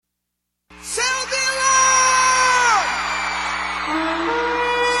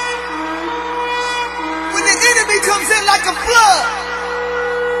flood,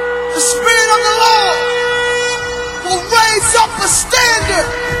 the Spirit of the Lord will raise up a standard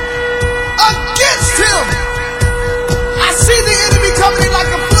against him. I see the enemy coming in like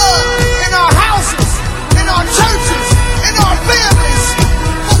a flood in our houses, in our churches, in our families.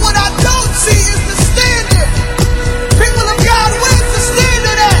 But what I don't see is the standard. People of God, where's the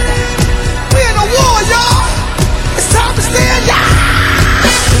standard at? We're in a war, y'all. It's time to stand, y'all.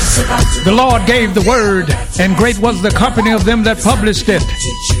 The Lord gave the word, and great was the company of them that published it.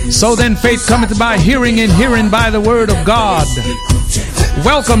 So then faith cometh by hearing, and hearing by the word of God.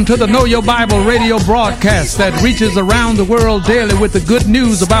 Welcome to the Know Your Bible radio broadcast that reaches around the world daily with the good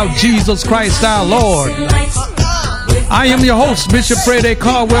news about Jesus Christ our Lord. I am your host, Bishop Freddie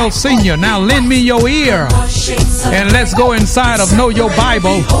Caldwell Sr. Now lend me your ear, and let's go inside of Know Your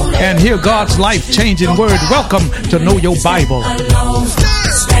Bible and hear God's life-changing word. Welcome to Know Your Bible.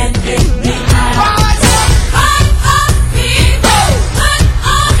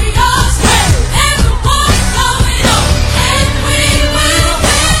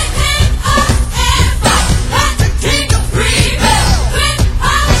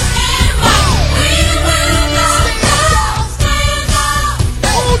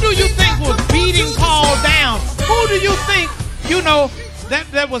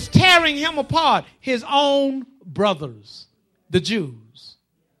 That was tearing him apart? His own brothers, the Jews.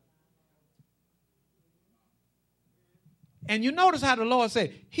 And you notice how the Lord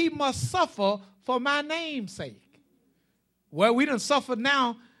said, he must suffer for my name's sake. Well, we done suffered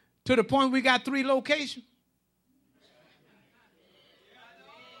now to the point we got 3 locations.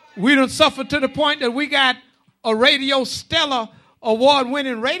 We done suffered to the point that we got a Radio Stellar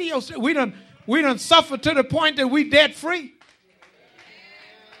award-winning radio. We done suffered to the point that we debt free.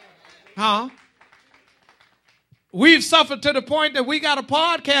 We've suffered to the point that we got a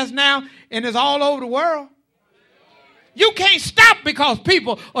podcast now and it's all over the world. You can't stop because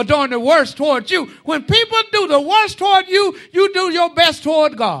people are doing the worst toward you. When people do the worst toward you, you do your best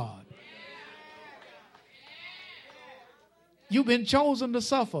toward God. You've been chosen to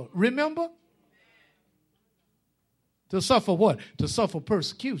suffer. Remember? To suffer what? To suffer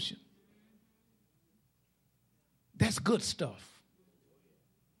persecution. That's good stuff.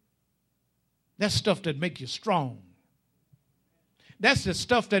 That's stuff that make you strong. That's the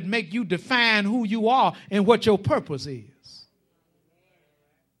stuff that make you define who you are and what your purpose is.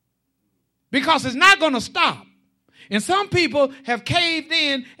 Because it's not going to stop. And some people have caved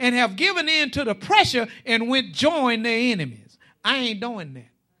in and have given in to the pressure and went join their enemies. I ain't doing that.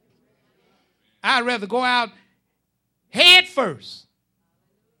 I'd rather go out head first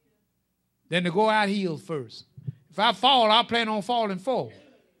than to go out heels first. If I fall, I plan on falling forward.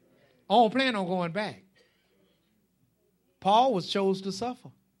 I don't plan on going back. Paul was chosen to suffer.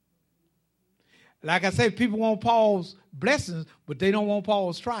 Like I said, people want Paul's blessings, but they don't want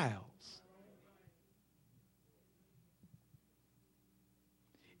Paul's trials.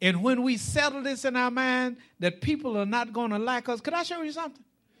 And when we settle this in our mind that people are not going to like us, could I show you something?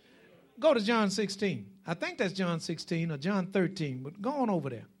 Go to John 16. I think that's John 16 or John 13, but go on over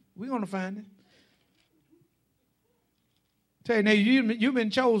there. We're going to find it. Tell you, now, you've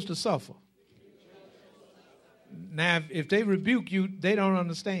been chosen to suffer. Now, if they rebuke you, they don't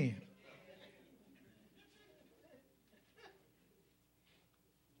understand.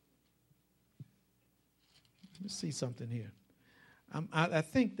 Let's see something here. I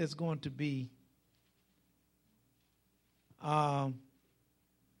think there's going to be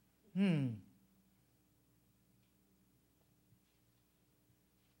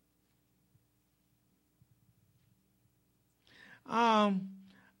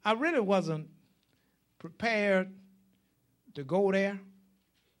I really wasn't prepared to go there.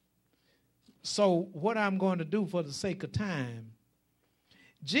 So what I'm going to do for the sake of time,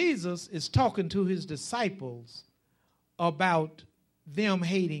 Jesus is talking to his disciples about them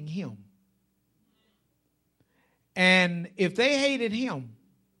hating him. And if they hated him,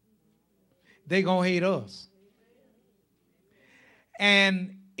 they're going to hate us.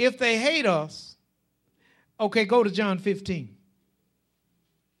 And if they hate us, okay, go to John 15.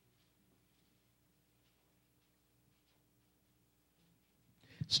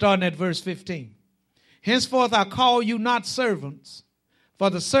 Starting at verse 15. Henceforth I call you not servants, for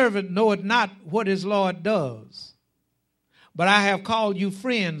the servant knoweth not what his Lord does. But I have called you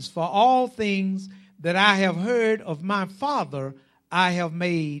friends, for all things that I have heard of my Father I have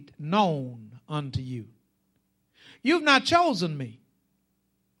made known unto you. You've not chosen me,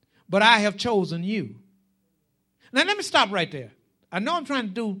 but I have chosen you. Now let me stop right there. I know I'm trying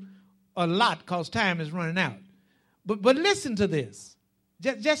to do a lot because time is running out. But listen to this.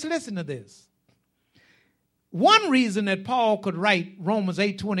 Just listen to this. one reason that Paul could write Romans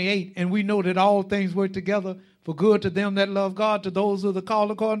 8:28, and we know that all things work together for good to them that love God, to those who are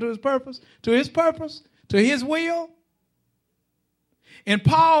called according to his purpose, to his will. And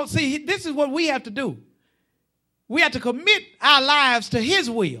Paul, see, this is what we have to do. We have to commit our lives to his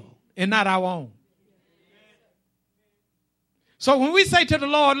will and not our own. So when we say to the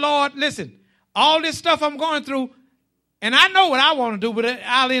Lord, Lord, listen, all this stuff I'm going through, and I know what I want to do, but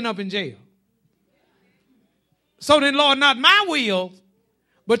I'll end up in jail. So then, Lord, not my will,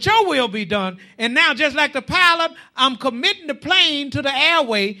 but your will be done. And now, just like the pilot, I'm committing the plane to the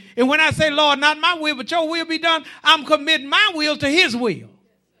airway. And when I say, Lord, not my will, but your will be done, I'm committing my will to his will.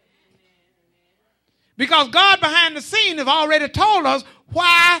 Because God behind the scene has already told us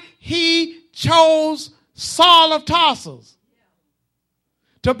why he chose Saul of Tarsus.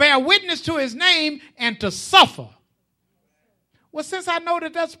 To bear witness to his name and to suffer. Well, since I know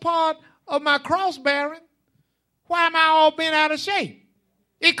that that's part of my cross bearing, why am I all bent out of shape?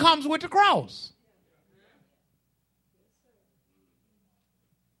 It comes with the cross.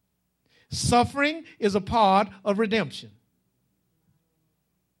 Suffering is a part of redemption.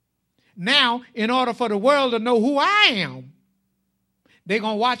 Now, in order for the world to know who I am, they're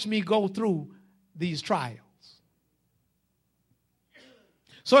going to watch me go through these trials.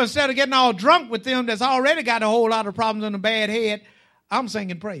 So instead of getting all drunk with them that's already got a whole lot of problems in a bad head, I'm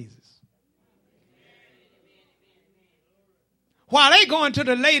singing praises. While they going to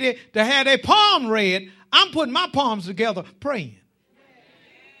the lady to have their palm read, I'm putting my palms together praying.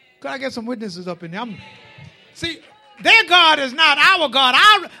 Could I get some witnesses up in there? See, their God is not our God.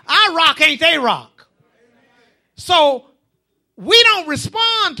 Our rock ain't their rock. So we don't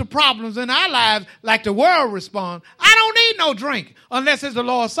respond to problems in our lives like the world responds. I don't need no drink unless it's the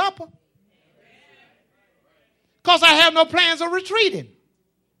Lord's Supper. Because I have no plans of retreating.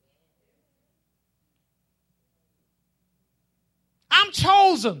 I'm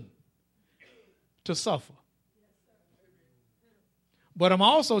chosen to suffer. But I'm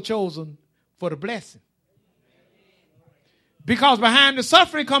also chosen for the blessing. Because behind the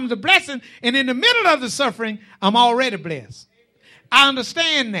suffering comes the blessing, and in the middle of the suffering, I'm already blessed. I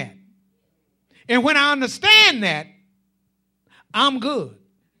understand that. And when I understand that, I'm good.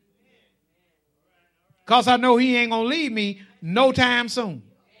 Because I know he ain't going to leave me no time soon.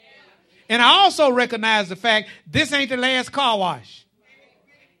 And I also recognize the fact this ain't the last car wash.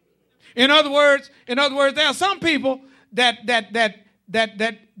 In other words, there are some people that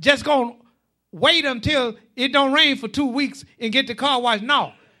just going to wait until it don't rain for 2 weeks and get the car washed.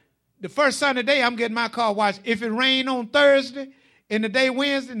 No. The first Sunday day, I'm getting my car washed. If it rained on Thursday and the day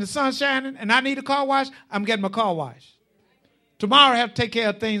Wednesday and the sun's shining and I need a car wash, I'm getting my car washed. Tomorrow I have to take care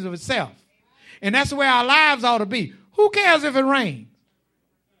of things of itself. And that's the way our lives ought to be. Who cares if it rains?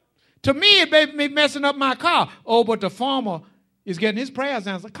 To me, it may be messing up my car. Oh, but the farmer is getting his prayers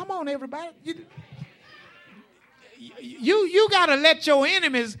answered. Come on, everybody. You got to let your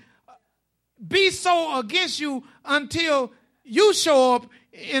enemies be so against you until you show up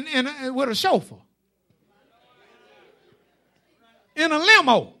with a chauffeur. In a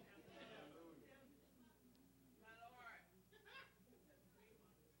limo.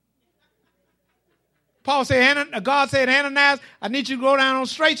 Paul said, God said, Ananias, I need you to go down on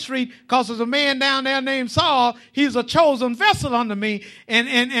Straight Street because there's a man down there named Saul. He's a chosen vessel unto me. And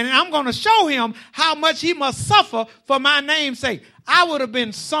I'm going to show him how much he must suffer for my name's sake. I would have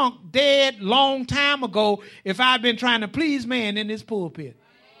been sunk dead long time ago if I'd been trying to please man in this pulpit.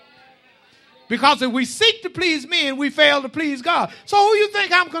 Because if we seek to please men, we fail to please God. So who you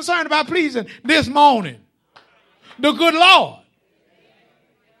think I'm concerned about pleasing this morning? The good Lord.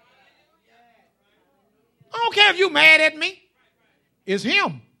 I don't care if you're mad at me. It's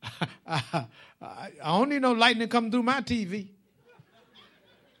him. I don't need no lightning coming through my TV.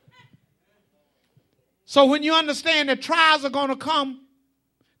 So when you understand that trials are going to come,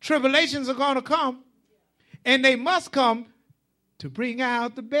 tribulations are going to come, and they must come to bring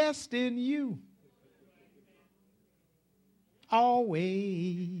out the best in you.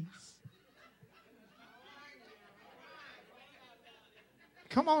 Always.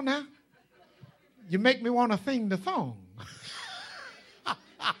 Come on now. You make me want to sing the song.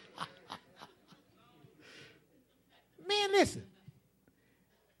 Man, listen.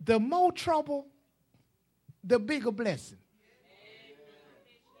 The more trouble, the bigger blessing.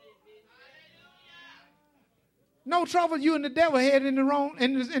 No trouble, you and the devil head in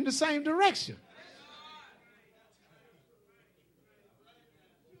the same direction.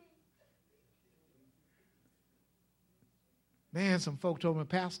 Man, some folk told me,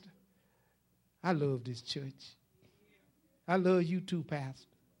 Pastor, I love this church. I love you too, Pastor.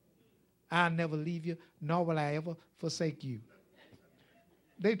 I'll never leave you, nor will I ever forsake you.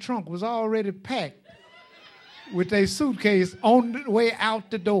 Their trunk was already packed with their suitcase on the way out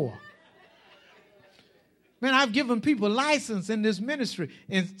the door. Man, I've given people license in this ministry,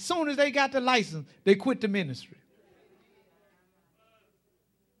 and as soon as they got the license, they quit the ministry.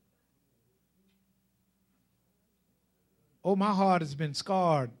 Oh, my heart has been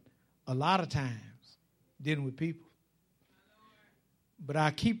scarred a lot of times dealing with people. But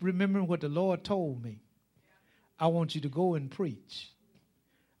I keep remembering what the Lord told me. I want you to go and preach.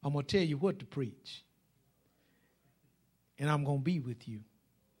 I'm going to tell you what to preach. And I'm going to be with you.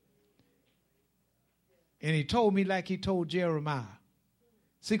 And he told me like he told Jeremiah.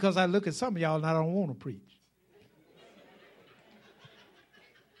 See, because I look at some of y'all and I don't want to preach.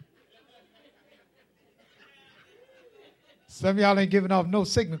 Some of y'all ain't giving off no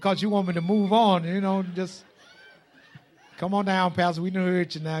signal because you want me to move on, just come on down, Pastor. We done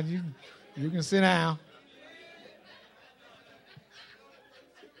heard you now. You can sit down.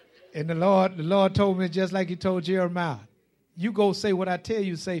 And the Lord told me just like he told Jeremiah, you go say what I tell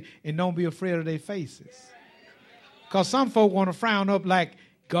you say and don't be afraid of their faces. Because some folk want to frown up like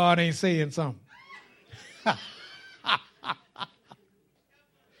God ain't saying something.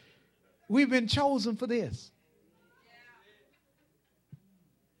 We've been chosen for this.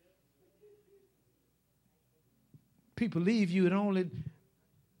 People leave you and only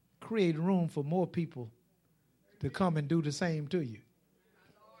create room for more people to come and do the same to you.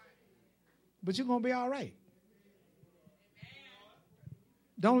 But you're going to be all right.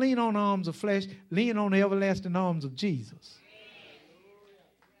 Don't lean on the arms of flesh. Lean on the everlasting arms of Jesus.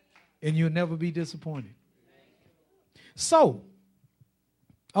 And you'll never be disappointed. So,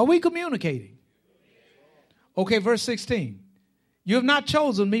 are we communicating? Okay, verse 16. You have not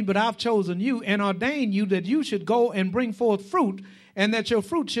chosen me, but I've chosen you and ordained you that you should go and bring forth fruit, and that your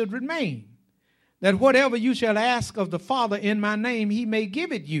fruit should remain. That whatever you shall ask of the Father in my name, he may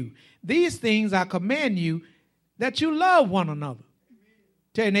give it you. These things I command you, that you love one another.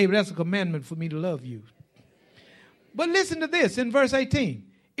 Tell your neighbor, that's a commandment for me to love you. But listen to this in verse 18.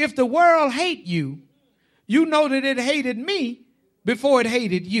 If the world hate you, you know that it hated me before it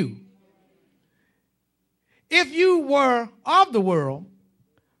hated you. If you were of the world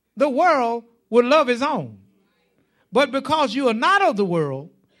would love his own. But because you are not of the world,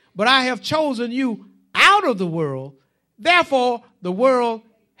 but I have chosen you out of the world, therefore the world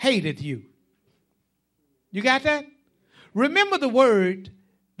hated you. You got that? Remember the word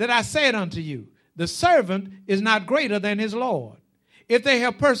that I said unto you. The servant is not greater than his Lord. If they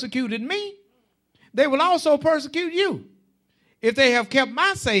have persecuted me, they will also persecute you. If they have kept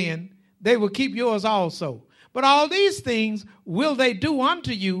my saying, they will keep yours also. But all these things will they do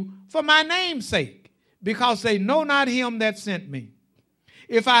unto you for my name's sake, because they know not him that sent me.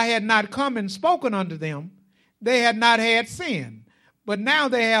 If I had not come and spoken unto them, they had not had sin. But now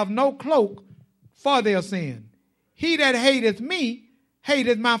they have no cloak for their sin. He that hateth me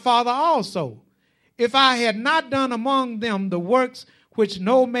hateth my Father also. If I had not done among them the works which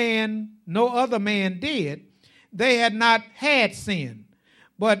no other man did, they had not had sin.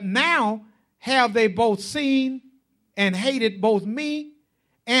 But now have they both seen and hated both me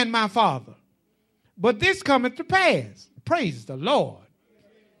and my Father. But this cometh to pass. Praise the Lord.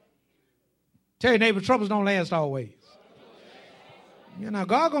 Tell your neighbor, troubles don't last always.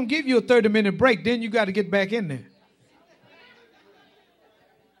 God going to give you a 30-minute break, then you got to get back in there.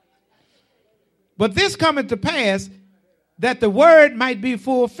 But this cometh to pass, that the word might be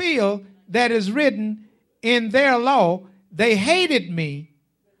fulfilled that is written in their law, they hated me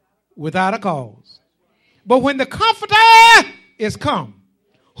without a cause. But when the Comforter is come,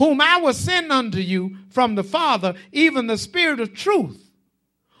 whom I will send unto you from the Father, even the Spirit of truth,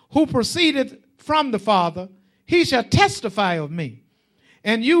 who proceedeth from the Father, he shall testify of me.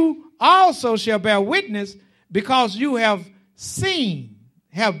 And you also shall bear witness, because you have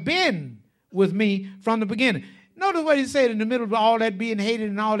been with me from the beginning. Notice what he said in the middle of all that being hated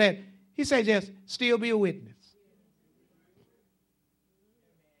and all that. He said just still be a witness.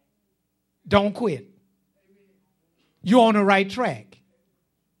 Don't quit. You're on the right track.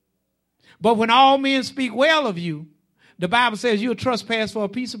 But when all men speak well of you, the Bible says you'll trespass for a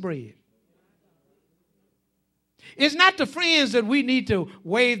piece of bread. It's not the friends that we need to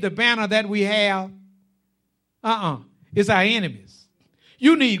wave the banner that we have. It's our enemies.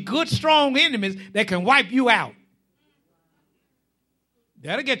 You need good, strong enemies that can wipe you out.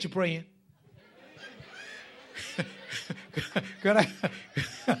 That'll get you praying. Could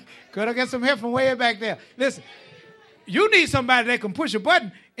I get some help from way back there? Listen, you need somebody that can push a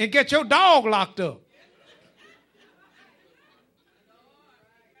button and get your dog locked up.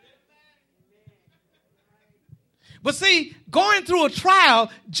 But see, going through a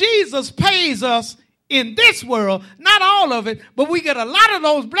trial, Jesus pays us in this world, not all of it, but we get a lot of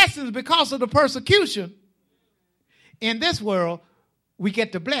those blessings because of the persecution. In this world, we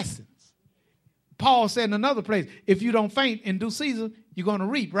get the blessings. Paul said in another place, if you don't faint in due season, you're going to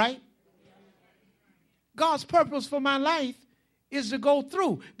reap, right? God's purpose for my life is to go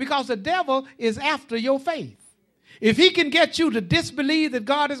through because the devil is after your faith. If he can get you to disbelieve that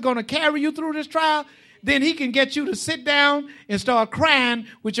God is going to carry you through this trial, then he can get you to sit down and start crying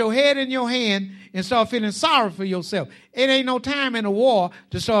with your head in your hand and start feeling sorry for yourself. It ain't no time in a war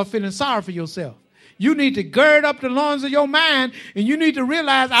to start feeling sorry for yourself. You need to gird up the loins of your mind, and you need to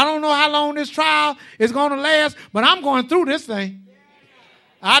realize, I don't know how long this trial is going to last, but I'm going through this thing.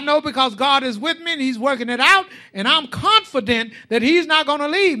 I know because God is with me and he's working it out, and I'm confident that he's not going to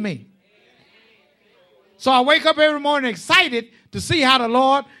leave me. So I wake up every morning excited to see how the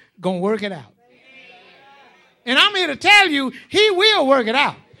Lord going to work it out. And I'm here to tell you, he will work it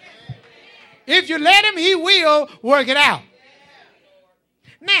out. If you let him, he will work it out.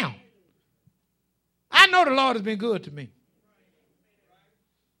 Now, I know the Lord has been good to me.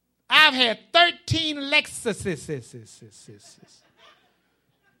 I've had 13 Lexuses.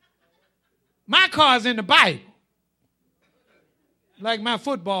 My car's in the Bible, like my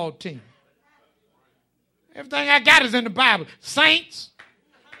football team. Everything I got is in the Bible. Saints.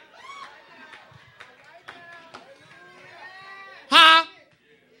 Huh?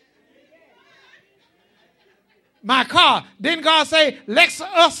 My car. Didn't God say, let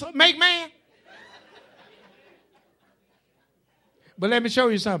us make man? But let me show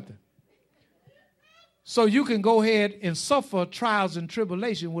you something. So you can go ahead and suffer trials and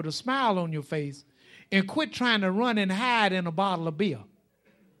tribulation with a smile on your face and quit trying to run and hide in a bottle of beer.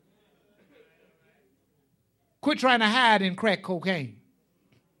 Quit trying to hide in crack cocaine.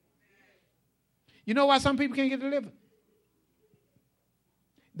 You know why some people can't get delivered?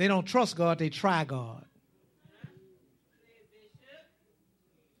 They don't trust God, they try God.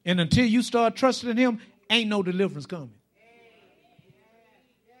 And until you start trusting him, ain't no deliverance coming.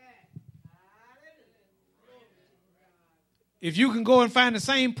 If you can go and find the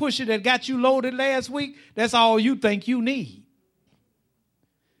same pusher that got you loaded last week, that's all you think you need.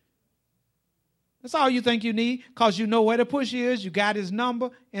 That's all you think you need because you know where the pusher is, you got his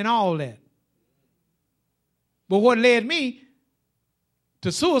number and all that. But what led me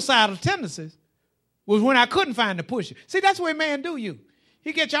to suicidal tendencies was when I couldn't find the pusher. See, that's what man do you.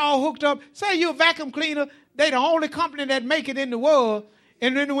 He get you all hooked up. Say you're a vacuum cleaner. They the only company that make it in the world.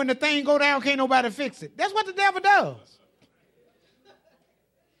 And then when the thing go down, can't nobody fix it. That's what the devil does.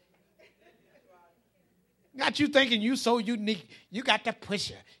 Got you thinking you so unique. You got the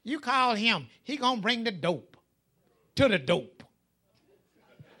pusher. You call him. He going to bring the dope to the dope.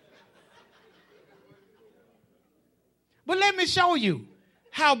 But let me show you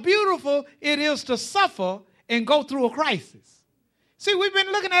how beautiful it is to suffer and go through a crisis. See, we've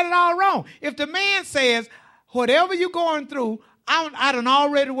been looking at it all wrong. If the man says, whatever you're going through, I done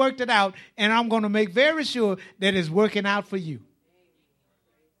already worked it out, and I'm going to make very sure that it's working out for you.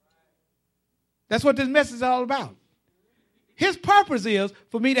 That's what this message is all about. His purpose is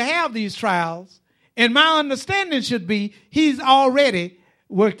for me to have these trials, and my understanding should be he's already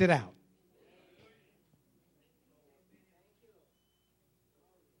worked it out.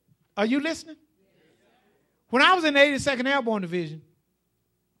 Are you listening? When I was in the 82nd Airborne Division,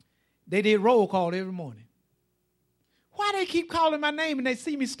 they did roll call every morning. Why they keep calling my name and they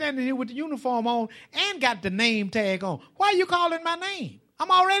see me standing here with the uniform on and got the name tag on? Why are you calling my name?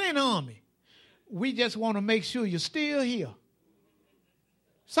 I'm already in the Army. We just want to make sure you're still here.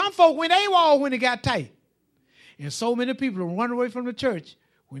 Some folk went AWOL when it got tight. And so many people run away from the church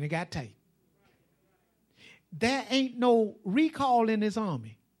when it got tight. There ain't no recall in this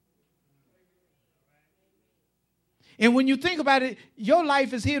army. And when you think about it, your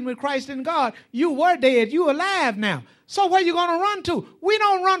life is hidden with Christ in God. You were dead. You alive now. So where you going to run to? We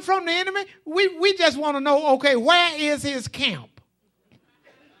don't run from the enemy. We just want to know, okay, where is his camp?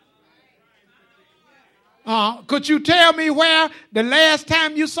 Could you tell me where the last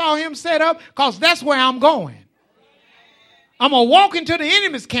time you saw him set up? Because that's where I'm going. I'm going to walk into the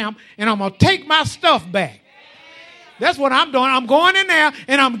enemy's camp and I'm going to take my stuff back. That's what I'm doing. I'm going in there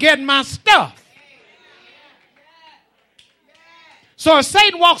and I'm getting my stuff. So if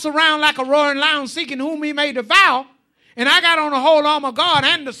Satan walks around like a roaring lion seeking whom he may devour, and I got on the whole armor of God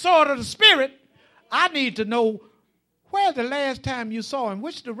and the sword of the Spirit, I need to know where's the last time you saw him?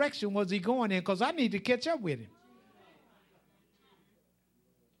 Which direction was he going in? Because I need to catch up with him.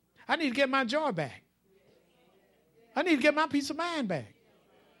 I need to get my joy back. I need to get my peace of mind back.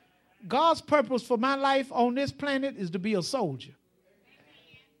 God's purpose for my life on this planet is to be a soldier.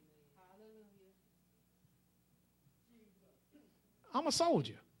 I'm a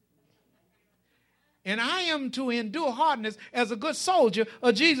soldier. And I am to endure hardness as a good soldier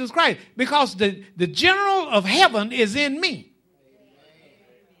of Jesus Christ, because the general of heaven is in me.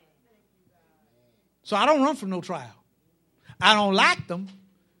 So I don't run from no trial. I don't like them,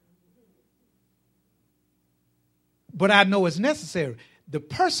 but I know it's necessary. The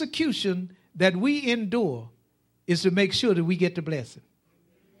persecution that we endure is to make sure that we get the blessing.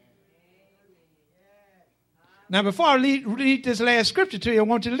 Now, before I read this last scripture to you, I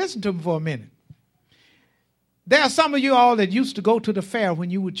want you to listen to me for a minute. There are some of you all that used to go to the fair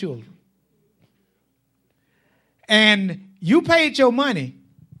when you were children. And you paid your money,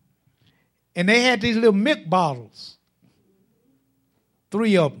 and they had these little milk bottles.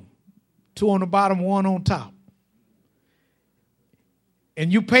 3 of them. 2 on the bottom, 1 on top.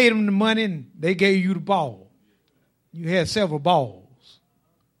 And you paid them the money, and they gave you the ball. You had several balls.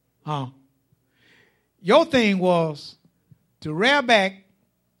 Your thing was to rear back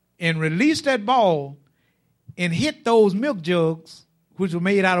and release that ball and hit those milk jugs, which were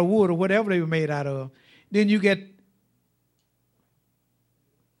made out of wood or whatever they were made out of. Then you get,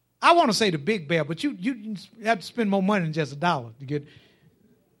 I want to say the big bear, but you have to spend more money than just $1 to get.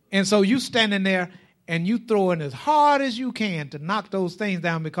 And so you standing there and you throwing as hard as you can to knock those things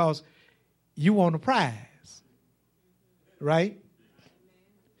down because you want a prize. Right?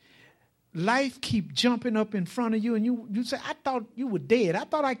 Life keep jumping up in front of you, and you say, I thought you were dead. I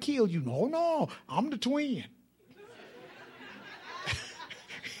thought I killed you. No, I'm the twin.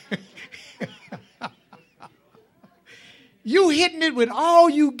 You hitting it with all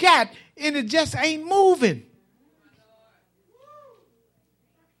you got, and it just ain't moving.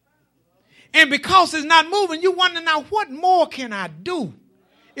 And because it's not moving, you wonder, now what more can I do?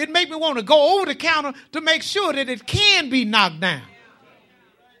 It make me want to go over the counter to make sure that it can be knocked down.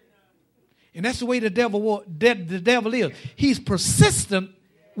 And that's the way the devil is. He's persistent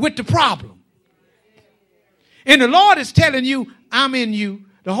with the problem. And the Lord is telling you, I'm in you,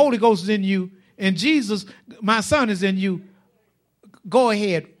 the Holy Ghost is in you, and Jesus, my son, is in you. Go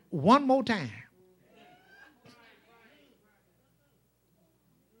ahead one more time.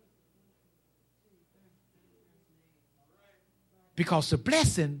 Because the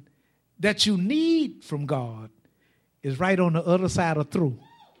blessing that you need from God is right on the other side of through.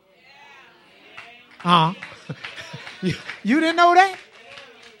 You didn't know that?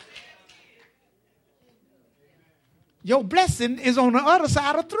 Your blessing is on the other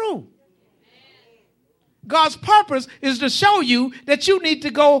side of through. God's purpose is to show you that you need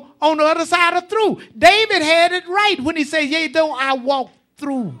to go on the other side of through. David had it right when he said, yea, though I walk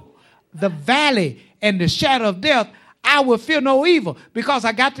through the valley and the shadow of death, I will fear no evil, because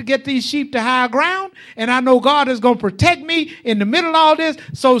I got to get these sheep to higher ground, and I know God is going to protect me in the middle of all this.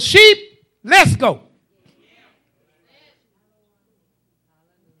 So sheep, let's go.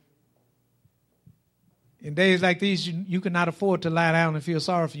 In days like these, you cannot afford to lie down and feel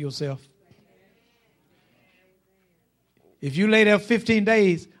sorry for yourself. If you lay there 15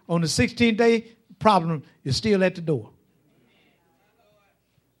 days, on the 16th day, problem is still at the door.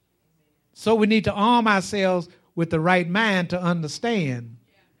 So we need to arm ourselves with the right mind to understand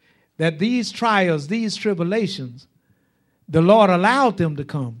that these trials, these tribulations, the Lord allowed them to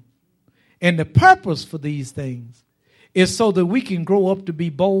come. And the purpose for these things is so that we can grow up to be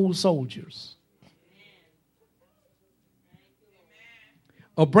bold soldiers.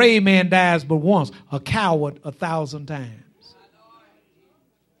 A brave man dies but once, a coward 1,000 times.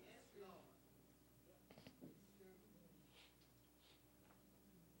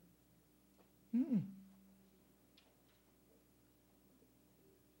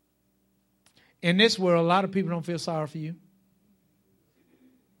 In this world, a lot of people don't feel sorry for you.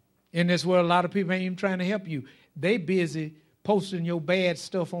 In this world, a lot of people ain't even trying to help you. They busy posting your bad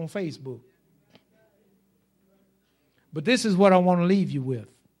stuff on Facebook. But this is what I want to leave you with.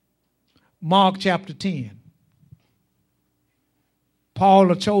 Mark chapter 10.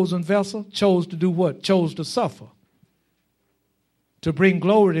 Paul, a chosen vessel, chose to do what? Chose to suffer. To bring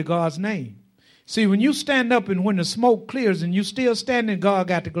glory to God's name. See, when you stand up and when the smoke clears and you still standing, God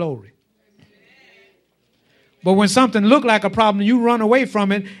got the glory. But when something looked like a problem, you run away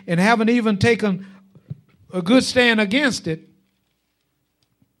from it and haven't even taken a good stand against it,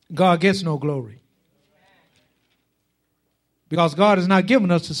 God gets no glory. Because God has not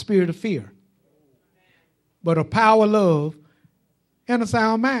given us the spirit of fear, but of power, love, and a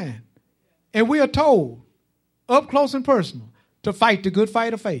sound mind. And we are told, up close and personal, to fight the good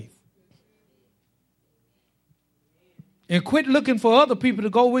fight of faith. And quit looking for other people to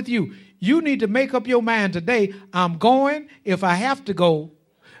go with you. You need to make up your mind today, I'm going if I have to go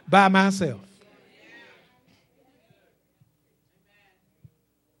by myself.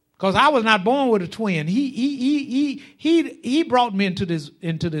 Because I was not born with a twin. He brought me into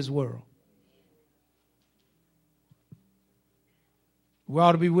this world. We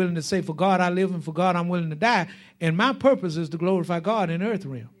ought to be willing to say, for God I live and for God I'm willing to die. And my purpose is to glorify God in the earth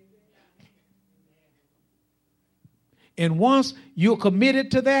realm. And once you're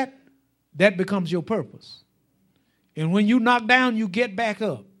committed to that, that becomes your purpose. And when you knock down, you get back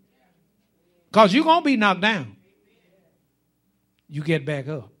up. Because you're going to be knocked down. You get back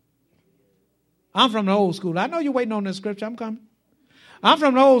up. I'm from the old school. I know you're waiting on this scripture. I'm coming. I'm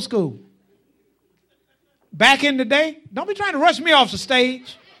from the old school. Back in the day, don't be trying to rush me off the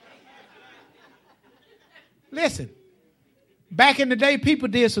stage. Listen, back in the day, people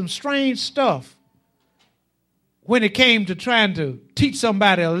did some strange stuff when it came to trying to teach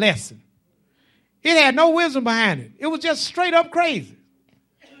somebody a lesson. It had no wisdom behind it. It was just straight up crazy.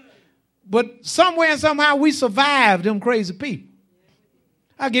 But somewhere and somehow we survived them crazy people.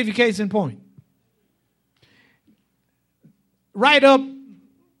 I'll give you a case in point. Right up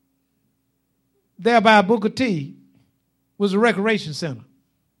there by Booker T was a recreation center.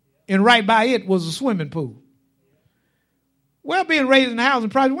 And right by it was a swimming pool. Well, being raised in the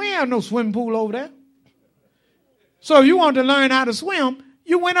housing project, we ain't have no swimming pool over there. So if you wanted to learn how to swim,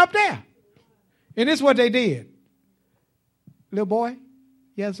 you went up there. And this is what they did. Little boy,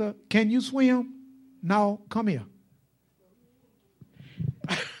 yes, sir, can you swim? No, come here.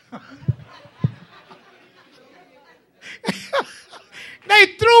 They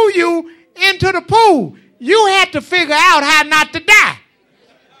threw you into the pool. You had to figure out how not to die.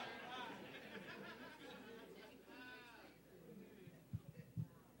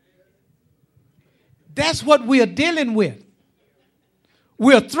 That's what we are dealing with.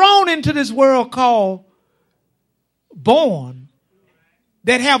 We're thrown into this world called born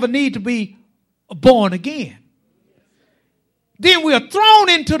that have a need to be born again. Then we're thrown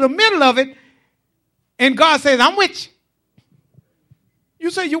into the middle of it, and God says, I'm with you. You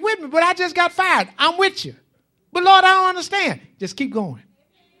say, you're with me, but I just got fired. I'm with you. But Lord, I don't understand. Just keep going.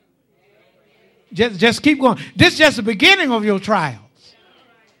 Just keep going. This is just the beginning of your trials.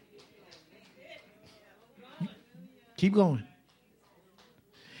 Keep going.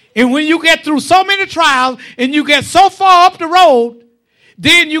 And when you get through so many trials and you get so far up the road,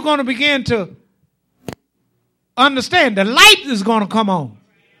 then you're going to begin to understand the light is going to come on.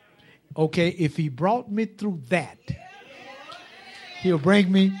 Okay, if he brought me through that, he'll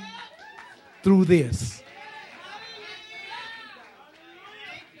bring me through this.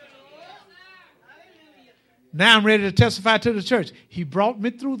 Now I'm ready to testify to the church. He brought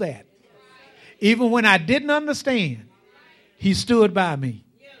me through that. Even when I didn't understand, he stood by me.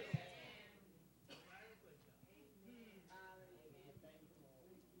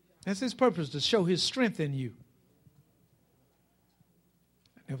 That's his purpose, to show his strength in you.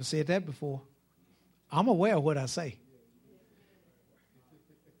 I never said that before. I'm aware of what I say.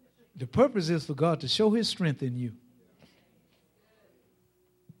 The purpose is for God to show his strength in you.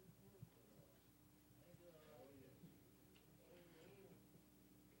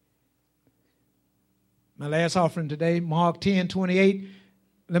 My last offering today, Mark 10:28.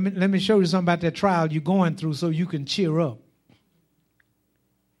 Let me show you something about that trial you're going through so you can cheer up.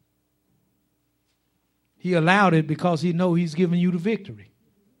 He allowed it because he knows he's giving you the victory.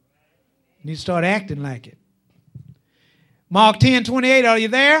 And you start acting like it. Mark 10:28, are you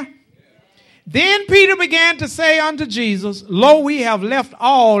there? Then Peter began to say unto Jesus, Lo, we have left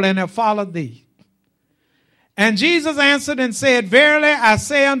all and have followed thee. And Jesus answered and said, Verily I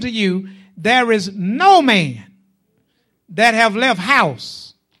say unto you, there is no man that have left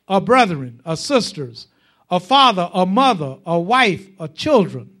house, or brethren, or sisters, or father, or mother, or wife, or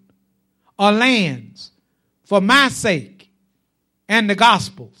children, or lands, for my sake and the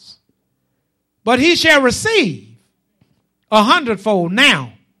gospel's, but he shall receive 100-fold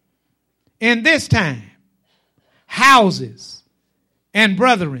now, in this time, houses, and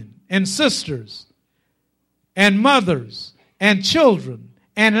brethren, and sisters, and mothers, and children,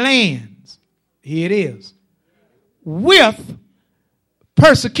 and lands. Here it is. With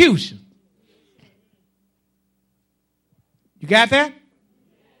persecution. You got that?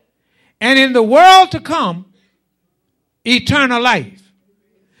 And in the world to come, eternal life.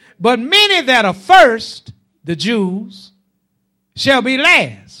 But many that are first, the Jews, shall be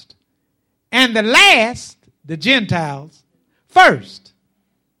last. And the last, the Gentiles, first.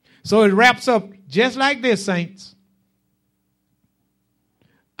 So it wraps up just like this, saints.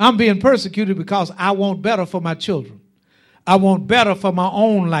 I'm being persecuted because I want better for my children. I want better for my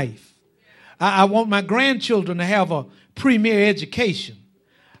own life. I want my grandchildren to have a premier education.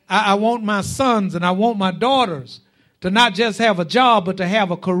 I want my sons and I want my daughters to not just have a job, but to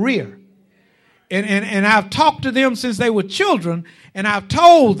have a career. And I've talked to them since they were children, and I've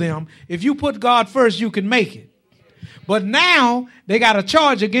told them, if you put God first, you can make it. But now they got a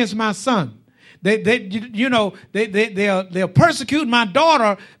charge against my son. They'll persecute my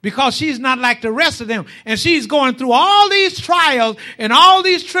daughter because she's not like the rest of them. And she's going through all these trials and all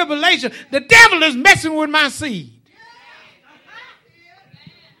these tribulations. The devil is messing with my seed.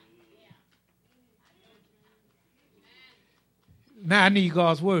 Now I need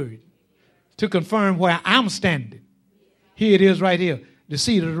God's word to confirm where I'm standing. Here it is right here. The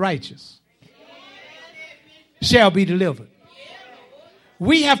seed of the righteous shall be delivered.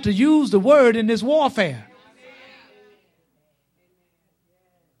 We have to use the word in this warfare.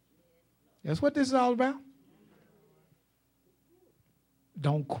 That's what this is all about.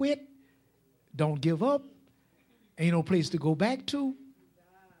 Don't quit. Don't give up. Ain't no place to go back to.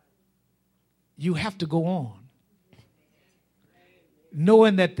 You have to go on,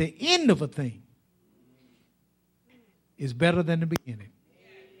 knowing that the end of a thing is better than the beginning.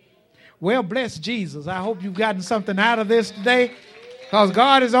 Well, bless Jesus. I hope you've gotten something out of this today, because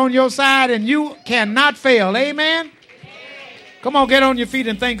God is on your side and you cannot fail. Amen? Come on, get on your feet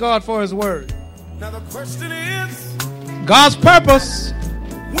and thank God for his word. Now the question is, God's purpose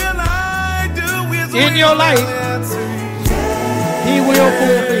in your life, he will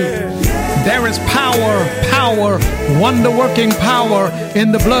fulfill. There is power, wonder-working power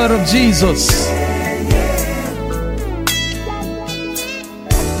in the blood of Jesus.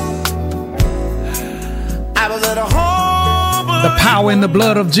 The power in the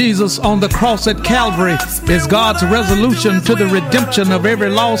blood of Jesus on the cross at Calvary is God's resolution to the redemption of every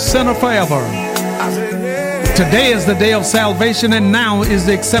lost sinner forever. Today is the day of salvation, and now is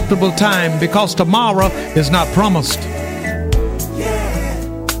the acceptable time, because tomorrow is not promised.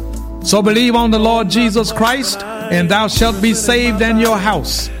 So believe on the Lord Jesus Christ, and thou shalt be saved and your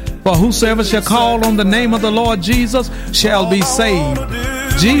house. For whosoever shall call on the name of the Lord Jesus shall be saved.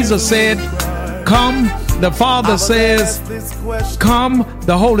 Jesus said, come. The Father says, come.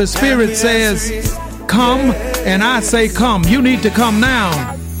 The Holy Spirit says, come. And I say, come. You need to come now.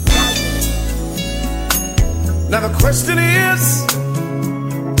 Now the question is,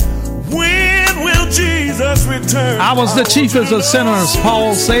 when will Jesus return? I was the chiefest of sinners,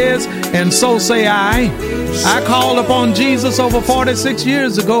 Paul says, and so say I. I called upon Jesus over 46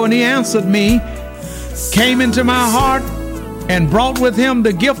 years ago, and he answered me, came into my heart, and brought with him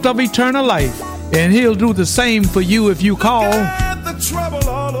the gift of eternal life. And he'll do the same for you if you call. The trouble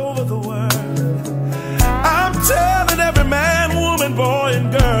all over the world. I'm telling every man, woman, boy,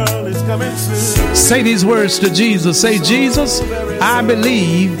 and girl is coming soon. Say these words to Jesus. Say, Jesus, I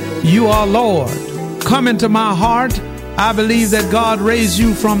believe you are Lord. Come into my heart. I believe that God raised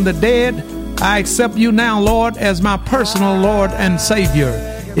you from the dead. I accept you now, Lord, as my personal Lord and Savior.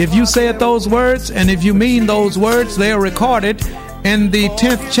 If you said those words, and if you mean those words, they are recorded in the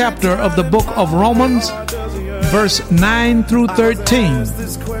 10th chapter of the book of Romans, verse 9 through 13.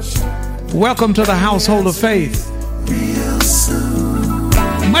 Welcome to the household of faith.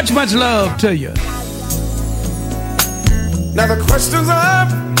 Much, much love to you. Now the questions are,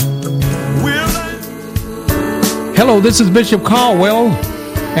 hello, this is Bishop Caldwell,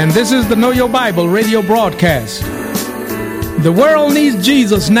 and this is the Know Your Bible radio broadcast. The world needs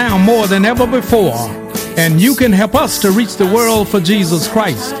Jesus now more than ever before, and you can help us to reach the world for Jesus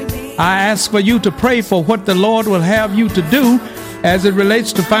Christ. I ask for you to pray for what the Lord will have you to do as it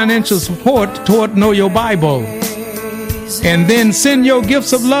relates to financial support toward Know Your Bible. And then send your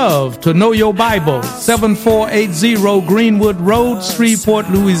gifts of love to Know Your Bible, 7480 Greenwood Road, Shreveport,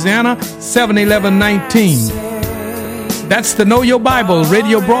 Louisiana, 71119. That's the Know Your Bible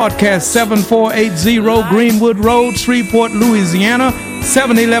radio broadcast, 7480 Greenwood Road, Shreveport, Louisiana,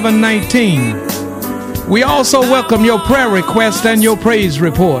 71119. We also welcome your prayer requests and your praise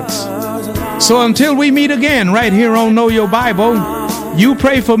reports. So until we meet again right here on Know Your Bible, you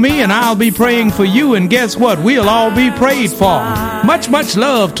pray for me and I'll be praying for you. And guess what? We'll all be prayed for. Much, much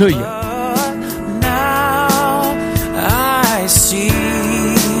love to you.